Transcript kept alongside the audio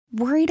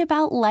Worried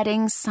about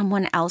letting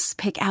someone else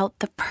pick out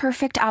the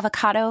perfect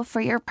avocado for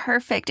your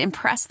perfect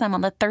impress them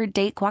on the third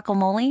date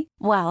guacamole?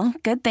 Well,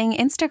 good thing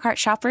Instacart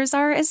shoppers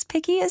are as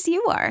picky as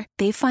you are.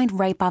 They find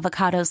ripe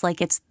avocados like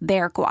it's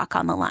their guac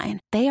on the line.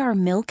 They are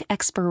milk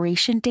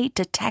expiration date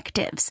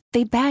detectives.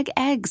 They bag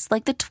eggs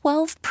like the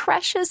 12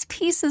 precious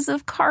pieces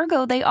of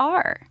cargo they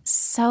are.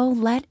 So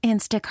let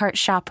Instacart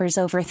shoppers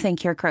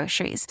overthink your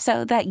groceries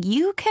so that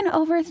you can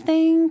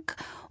overthink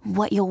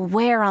what you'll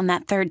wear on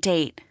that third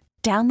date.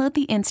 Download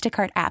the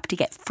Instacart app to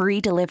get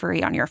free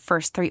delivery on your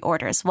first 3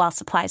 orders while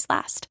supplies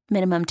last.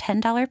 Minimum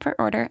 $10 per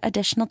order.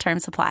 Additional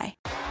terms apply.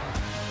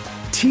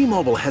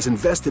 T-Mobile has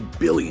invested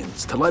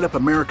billions to light up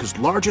America's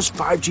largest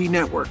 5G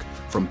network,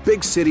 from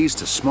big cities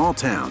to small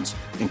towns,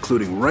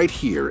 including right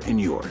here in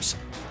yours.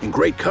 And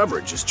great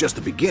coverage is just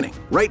the beginning.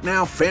 Right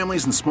now,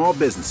 families and small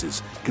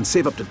businesses can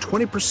save up to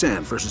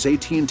 20% versus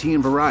AT&T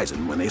and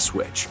Verizon when they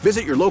switch.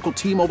 Visit your local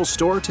T-Mobile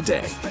store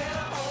today.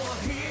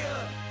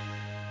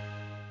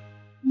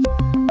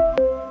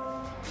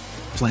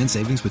 Plan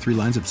savings with 3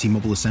 lines of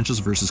T-Mobile Essentials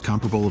versus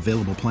comparable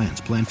available plans.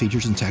 Plan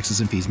features and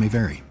taxes and fees may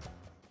vary.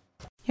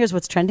 Here's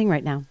what's trending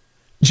right now.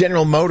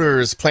 General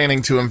Motors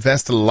planning to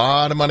invest a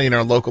lot of money in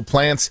our local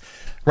plants.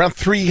 Around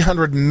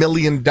 $300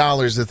 million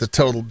is the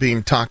total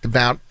being talked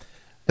about.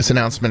 This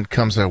announcement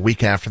comes a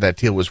week after that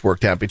deal was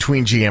worked out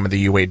between GM and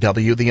the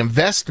UAW. The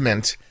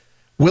investment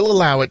will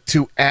allow it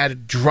to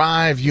add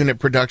drive unit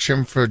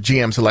production for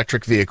GM's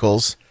electric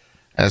vehicles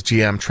as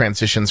GM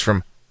transitions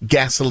from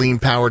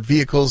gasoline-powered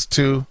vehicles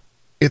to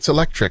its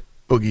electric.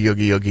 Boogie,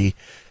 oogie, oogie.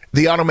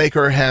 The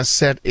automaker has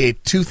set a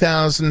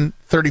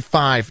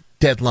 2035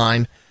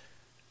 deadline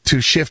to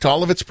shift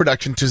all of its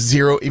production to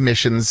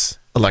zero-emissions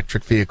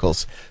electric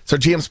vehicles. So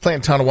GM's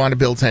plant in Tonawanda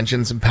builds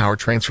engines and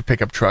powertrains for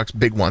pickup trucks,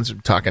 big ones.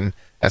 We're talking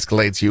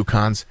Escalades,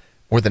 Yukons.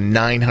 More than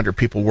 900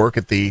 people work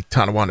at the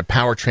Tonawanda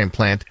powertrain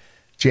plant.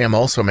 GM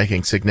also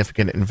making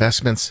significant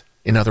investments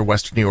in other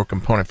Western New York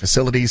component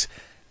facilities.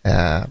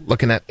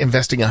 Looking at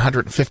investing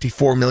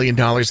 $154 million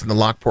in the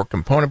Lockport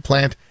component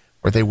plant,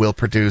 where they will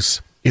produce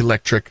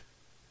electric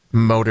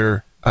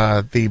motor,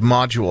 the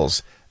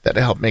modules that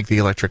help make the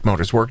electric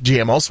motors work.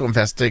 GM also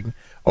investing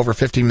over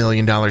 $50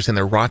 million in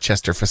their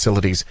Rochester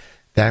facilities.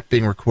 That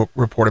being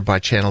reported by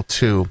Channel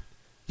 2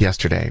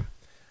 yesterday.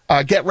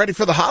 Get ready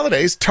for the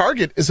holidays.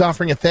 Target is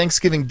offering a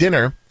Thanksgiving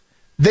dinner.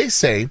 They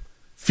say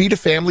feed a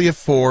family of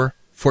 4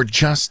 for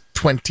just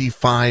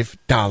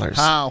 $25.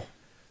 Wow.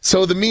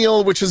 So the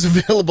meal, which is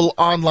available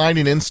online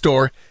and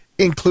in-store,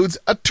 includes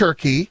a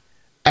turkey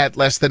at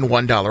less than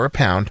 $1 a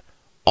pound,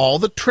 all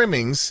the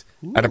trimmings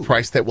at a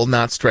price that will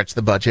not stretch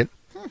the budget,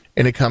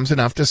 and it comes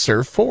enough to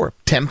serve 4.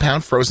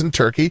 10-pound frozen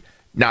turkey,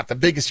 not the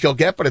biggest you'll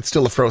get, but it's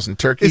still a frozen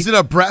turkey. Is it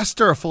a breast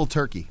or a full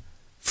turkey?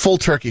 Full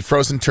turkey,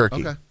 frozen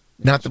turkey. Okay.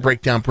 Not the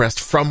breakdown breast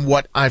from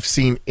what I've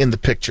seen in the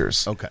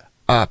pictures. Okay.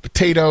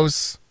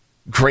 Potatoes,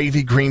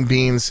 gravy, green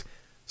beans,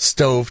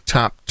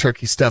 stove-top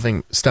turkey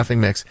stuffing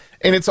mix.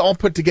 And it's all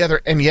put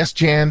together. And yes,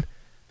 Jan,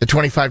 the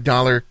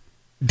 $25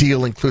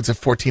 deal includes a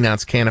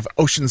 14-ounce can of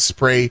Ocean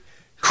Spray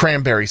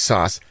cranberry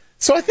sauce.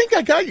 So I think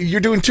I got you. You're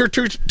doing two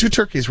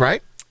turkeys,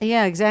 right?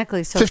 Yeah,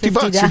 exactly. So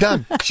 $50, you're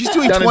done. She's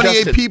doing Done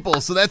 28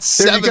 people, so that's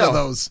 7 of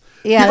those.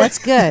 Yeah, that's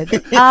good.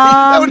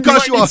 That would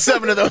cost you all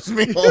 7 of those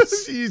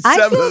meals.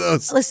 Seven of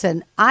those.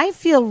 Listen, I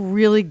feel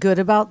really good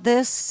about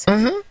this.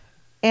 Mm-hmm.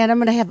 And I'm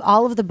going to have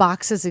all of the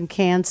boxes and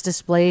cans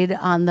displayed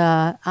on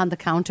the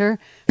counter.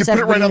 You put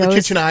it right on the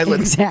kitchen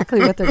island.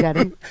 Exactly what they're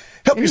getting.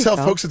 Help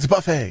yourself, folks. It's a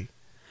buffet.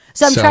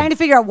 So I'm trying to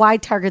figure out why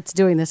Target's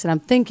doing this, and I'm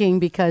thinking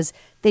because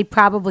they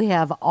probably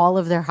have all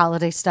of their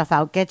holiday stuff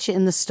out. Get you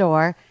in the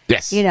store.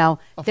 Yes. You know,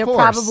 they're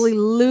probably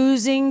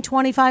losing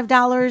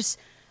 $25,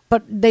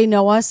 but they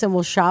know us and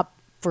will shop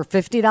for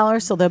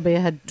 $50, so they'll be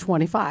ahead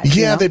 $25. Yeah,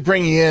 you know? they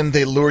bring you in,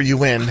 they lure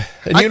you in.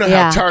 And you know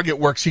how Target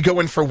works. You go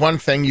in for one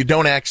thing, you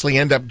don't actually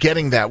end up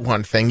getting that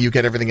one thing. You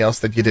get everything else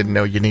that you didn't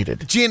know you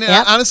needed. Gina,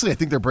 honestly, I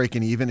think they're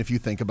breaking even if you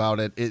think about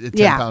it. A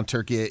 10-pound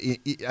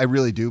turkey, I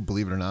really do,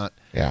 believe it or not.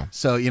 Yeah.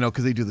 So,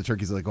 because they do the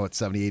turkeys like,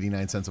 70,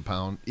 89 cents a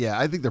pound. Yeah,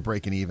 I think they're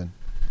breaking even.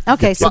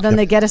 Okay, so then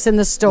they get us in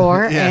the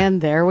store,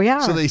 and there we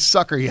are. So they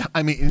sucker you.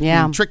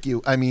 Trick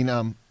you.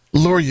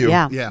 Lure you.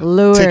 Yeah.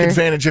 Lure. Take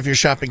advantage of your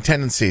shopping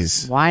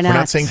tendencies. Why not? We're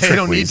not saying they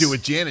don't need trickeries. to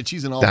with Janet.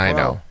 She's an all-pro. I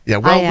know. Yeah,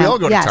 well, we all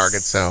go to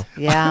Target, so.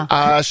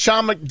 Yeah.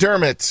 Sean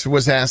McDermott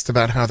was asked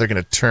about how they're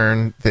going to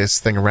turn this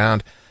thing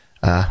around.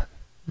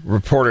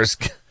 Reporters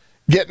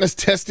getting as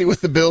testy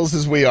with the Bills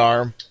as we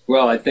are.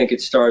 Well, I think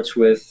it starts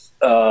with,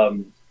 our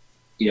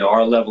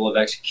level of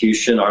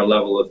execution, our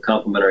level of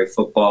complementary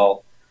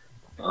football.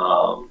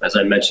 As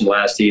I mentioned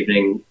last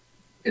evening,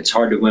 it's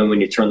hard to win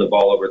when you turn the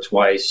ball over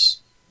twice.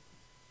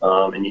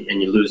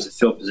 And you lose the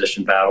field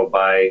position battle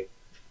by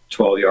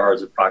 12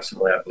 yards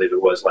approximately, I believe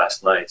it was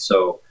last night.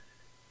 So,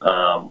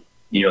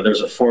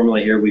 there's a formula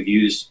here we've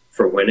used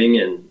for winning,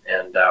 and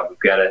we've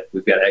got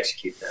to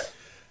execute that.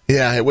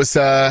 Yeah, it was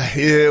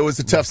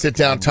a tough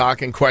sit-down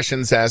talk and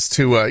questions as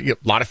to a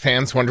lot of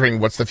fans wondering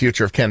what's the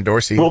future of Ken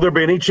Dorsey. Will there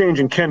be any change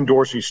in Ken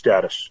Dorsey's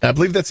status? I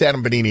believe that's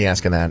Adam Bonini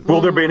asking that. Will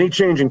there be any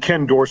change in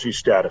Ken Dorsey's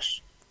status?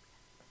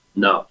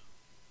 No.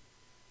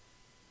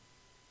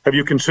 Have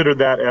you considered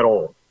that at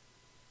all?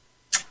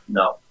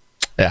 No.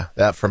 Yeah,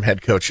 that from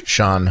head coach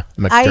Sean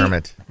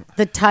McDermott.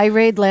 The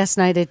tirade last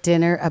night at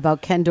dinner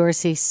about Ken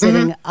Dorsey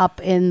sitting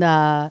up in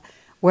the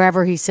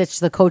wherever he sits,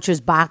 the coach's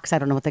box, I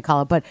don't know what they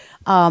call it, but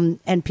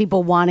and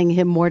people wanting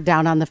him more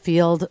down on the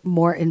field,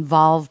 more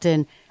involved.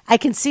 And I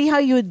can see how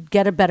you would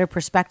get a better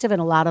perspective,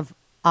 and a lot of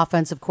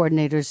offensive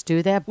coordinators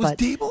do that. Was but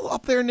Dable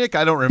up there, Nick?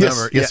 I don't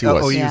remember. Yes, he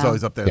was. Oh, he was Yeah.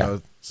 always up there. Yeah.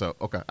 Though. So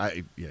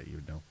okay, you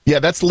would know. Yeah,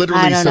 that's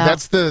literally I don't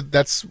know.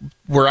 that's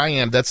where I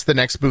am. That's the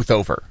next booth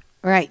over.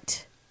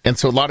 right. And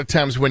so a lot of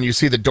times when you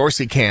see the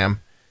Dorsey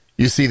cam,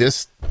 you see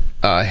this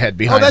head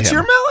behind Oh, that's him.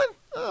 your melon?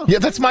 Oh. Yeah,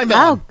 that's my Oh,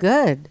 melon.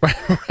 good.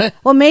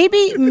 Well,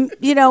 maybe,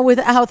 with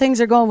how things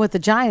are going with the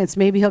Giants,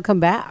 maybe he'll come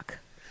back.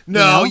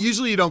 No,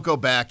 usually you don't go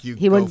back.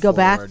 He wouldn't go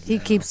back. forward. He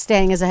keeps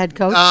staying as a head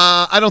coach.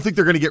 I don't think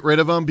they're going to get rid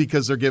of him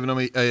because they're giving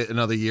him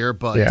another year.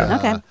 But Yeah.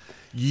 Okay.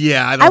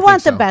 Yeah, I don't. I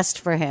want think so. the best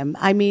for him.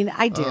 I mean,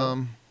 I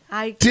do.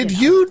 Did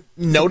you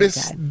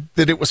notice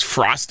that it was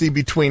frosty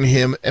between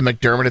him and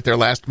McDermott at their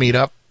last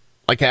meetup?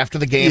 Like after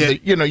the game,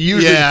 Yeah.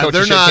 usually Yeah, the coaches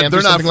they're shake not- hands they're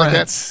or not something like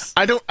friends.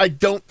 that. I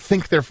don't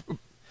think they're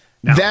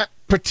No. that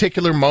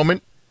particular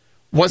moment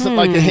wasn't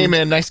like a hey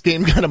man, nice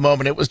game kind of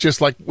moment. It was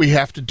just like we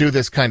have to do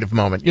this kind of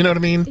moment. You know what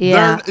I mean?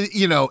 Yeah.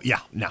 No.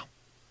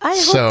 I hope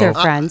So- they're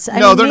friends. I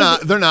no, mean, they're maybe-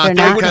 not. They're not. They're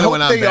They not? kinda I would went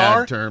hope on they bad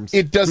are. terms.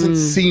 It doesn't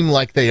seem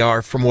like they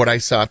are from what I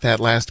saw at that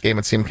last game.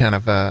 It seemed kind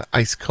of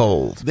ice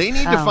cold. They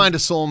need to find a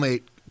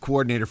soulmate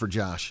coordinator for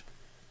Josh.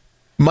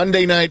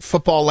 Monday Night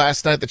Football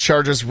last night, the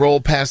Chargers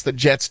rolled past the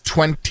Jets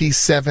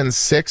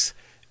 27-6.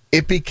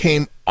 It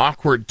became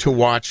awkward to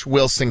watch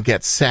Wilson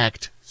get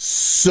sacked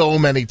so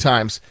many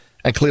times,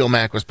 and Khalil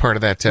Mack was part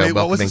of that Wait,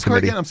 what was welcoming the score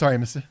committee. again? I'm sorry, I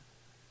missed it.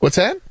 What's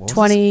that?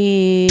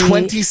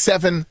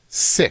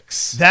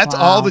 27-6. That's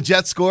all the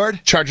Jets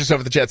scored? Chargers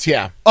over the Jets,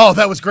 yeah. Oh,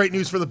 that was great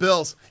news for the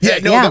Bills. Yeah,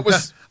 no, Yeah. that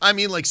was I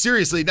mean, like,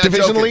 seriously, not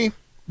divisionally. joking.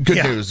 Good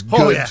Yeah. news. Oh,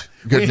 Good, yeah.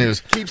 good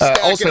news. Keep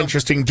stacking Also them.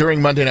 interesting,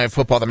 during Monday Night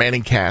Football, the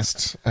Manning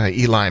cast,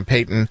 Eli and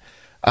Peyton,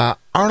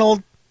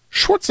 Arnold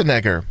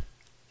Schwarzenegger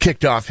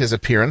kicked off his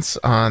appearance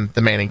on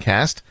the Manning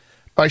cast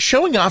by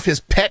showing off his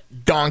pet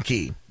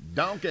donkey.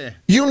 Donkey.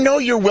 You know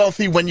you're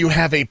wealthy when you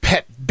have a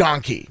pet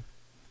donkey.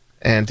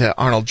 And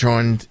Arnold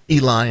joined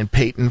Eli and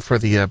Peyton for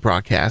the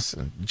broadcast,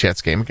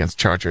 Jets game against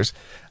Chargers.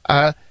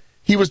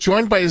 He was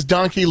joined by his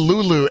donkey,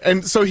 Lulu.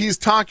 And so he's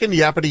talking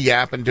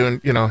yappity-yap and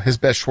doing, his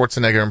best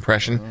Schwarzenegger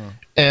impression.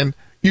 And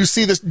you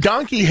see this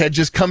donkey head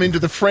just come into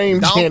the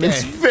frame, Jan.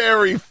 It's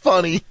very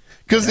funny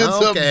because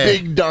it's a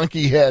big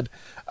donkey head.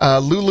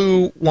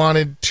 Lulu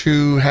wanted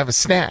to have a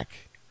snack.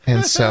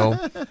 And so,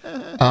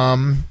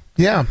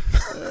 yeah.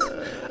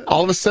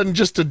 All of a sudden,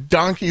 just a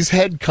donkey's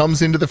head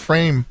comes into the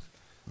frame.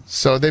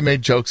 So they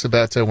made jokes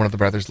about one of the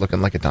brothers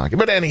looking like a donkey.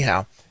 But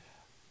anyhow,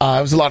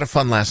 it was a lot of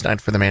fun last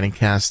night for the Manning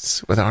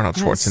casts with Arnold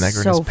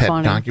Schwarzenegger and his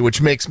pet donkey,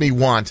 which makes me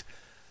want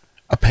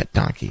a pet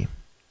donkey.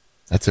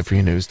 That's it for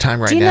your news. Time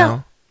right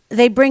now.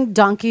 They bring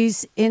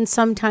donkeys in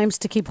sometimes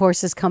to keep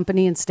horses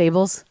company in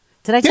stables.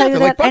 Did I tell you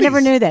that? like I never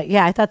buddies. knew that.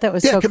 Yeah, I thought that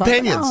was so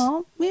companions. Cool.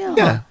 Oh,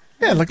 yeah.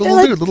 Yeah, like a They're little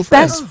like dude, little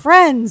best friend.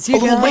 friends. A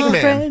little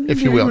wingman,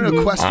 if you will. You're an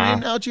equestrian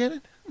now,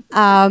 Janet?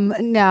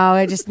 No,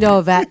 I just know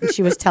Yvette, and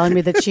she was telling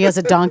me that she has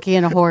a donkey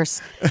and a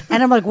horse.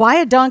 And I'm like, why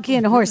a donkey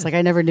and a horse? Like,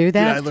 I never knew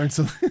that. Yeah, I learned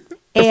something.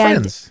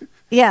 And friends.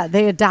 yeah,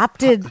 they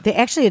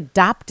actually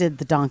adopted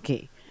the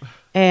donkey.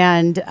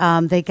 And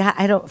they got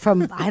I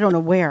don't know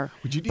where.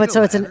 Would you need but a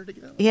so it's ladder to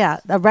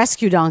get a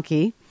rescue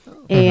donkey.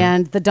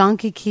 And the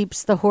donkey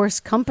keeps the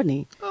horse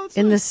company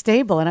in the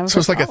stable. And I was So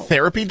it's like a oh,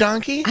 therapy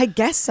donkey? I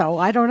guess so.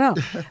 I don't know.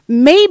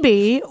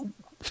 Maybe.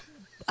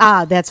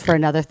 That's for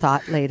another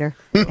thought later.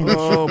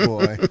 Oh,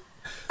 boy.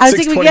 I was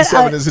thinking we get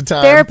 6:27 is the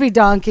time. therapy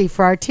donkey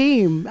for our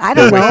team. I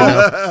don't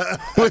know.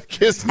 With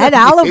Kiss Ed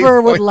 98.1.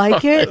 Oliver would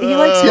like it. He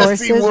likes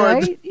Yes, he horses, would.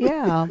 right?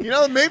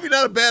 Yeah. Maybe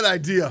not a bad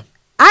idea.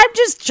 I'm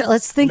just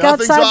let's think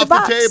Nothing's outside off the the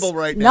box. table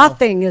right now.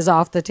 Nothing is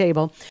off the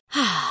table.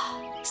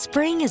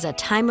 Spring is a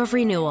time of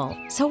renewal,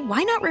 so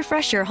why not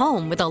refresh your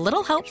home with a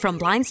little help from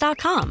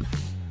Blinds.com?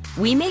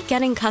 We make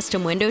getting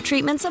custom window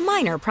treatments a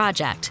minor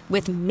project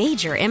with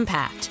major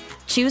impact.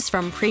 Choose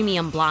from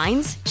premium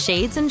blinds,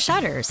 shades, and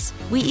shutters.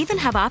 We even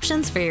have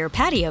options for your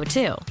patio,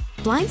 too.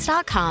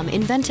 Blinds.com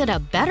invented a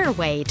better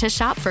way to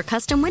shop for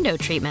custom window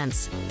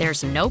treatments.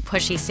 There's no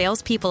pushy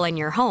salespeople in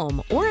your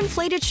home or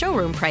inflated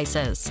showroom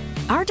prices.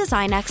 Our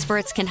design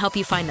experts can help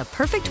you find the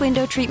perfect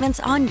window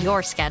treatments on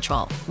your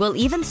schedule. We'll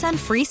even send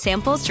free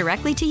samples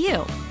directly to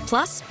you.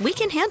 Plus, we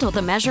can handle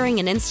the measuring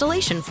and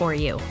installation for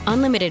you.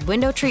 Unlimited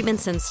window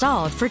treatments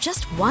installed for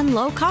just one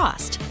low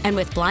cost. And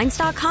with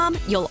Blinds.com,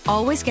 you'll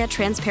always get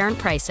transparent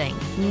pricing.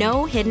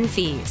 No hidden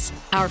fees.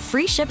 Our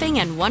free shipping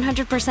and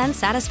 100%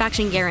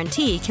 satisfaction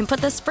guarantee can put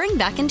the spring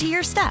back into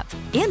your step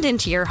and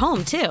into your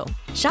home, too.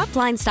 Shop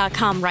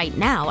Blinds.com right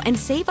now and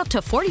save up to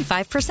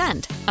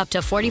 45%. Up to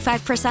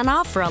 45%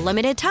 off for a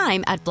limited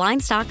time at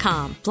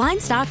Blinds.com.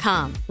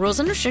 Blinds.com. Rules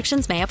and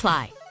restrictions may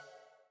apply.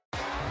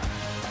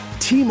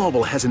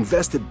 T-Mobile has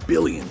invested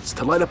billions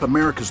to light up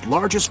America's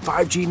largest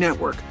 5G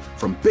network,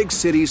 from big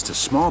cities to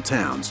small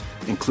towns,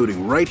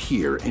 including right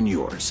here in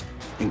yours.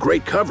 And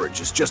great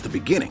coverage is just the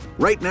beginning.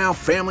 Right now,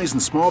 families and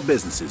small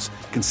businesses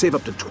can save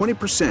up to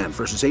 20%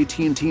 versus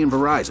AT&T and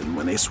Verizon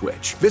when they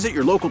switch. Visit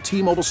your local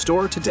T-Mobile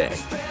store today.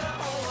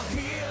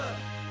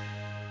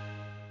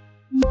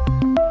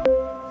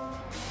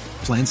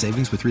 Plan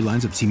savings with 3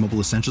 lines of T-Mobile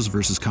Essentials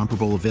versus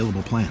comparable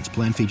available plans.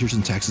 Plan features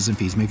and taxes and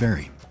fees may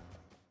vary.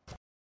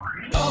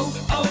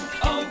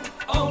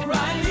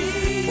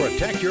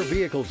 Protect your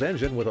vehicle's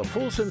engine with a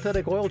full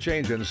synthetic oil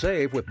change and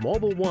save with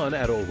Mobil 1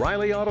 at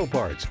O'Reilly Auto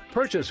Parts.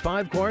 Purchase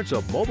 5 quarts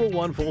of Mobil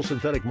 1 full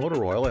synthetic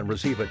motor oil and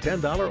receive a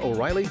 $10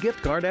 O'Reilly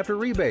gift card after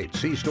rebate.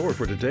 See store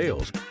for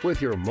details.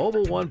 With your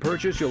Mobil 1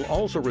 purchase, you'll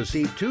also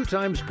receive 2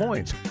 times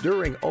points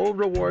during O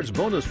Rewards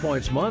Bonus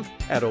Points Month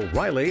at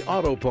O'Reilly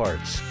Auto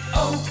Parts.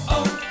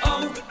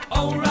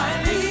 O'Reilly.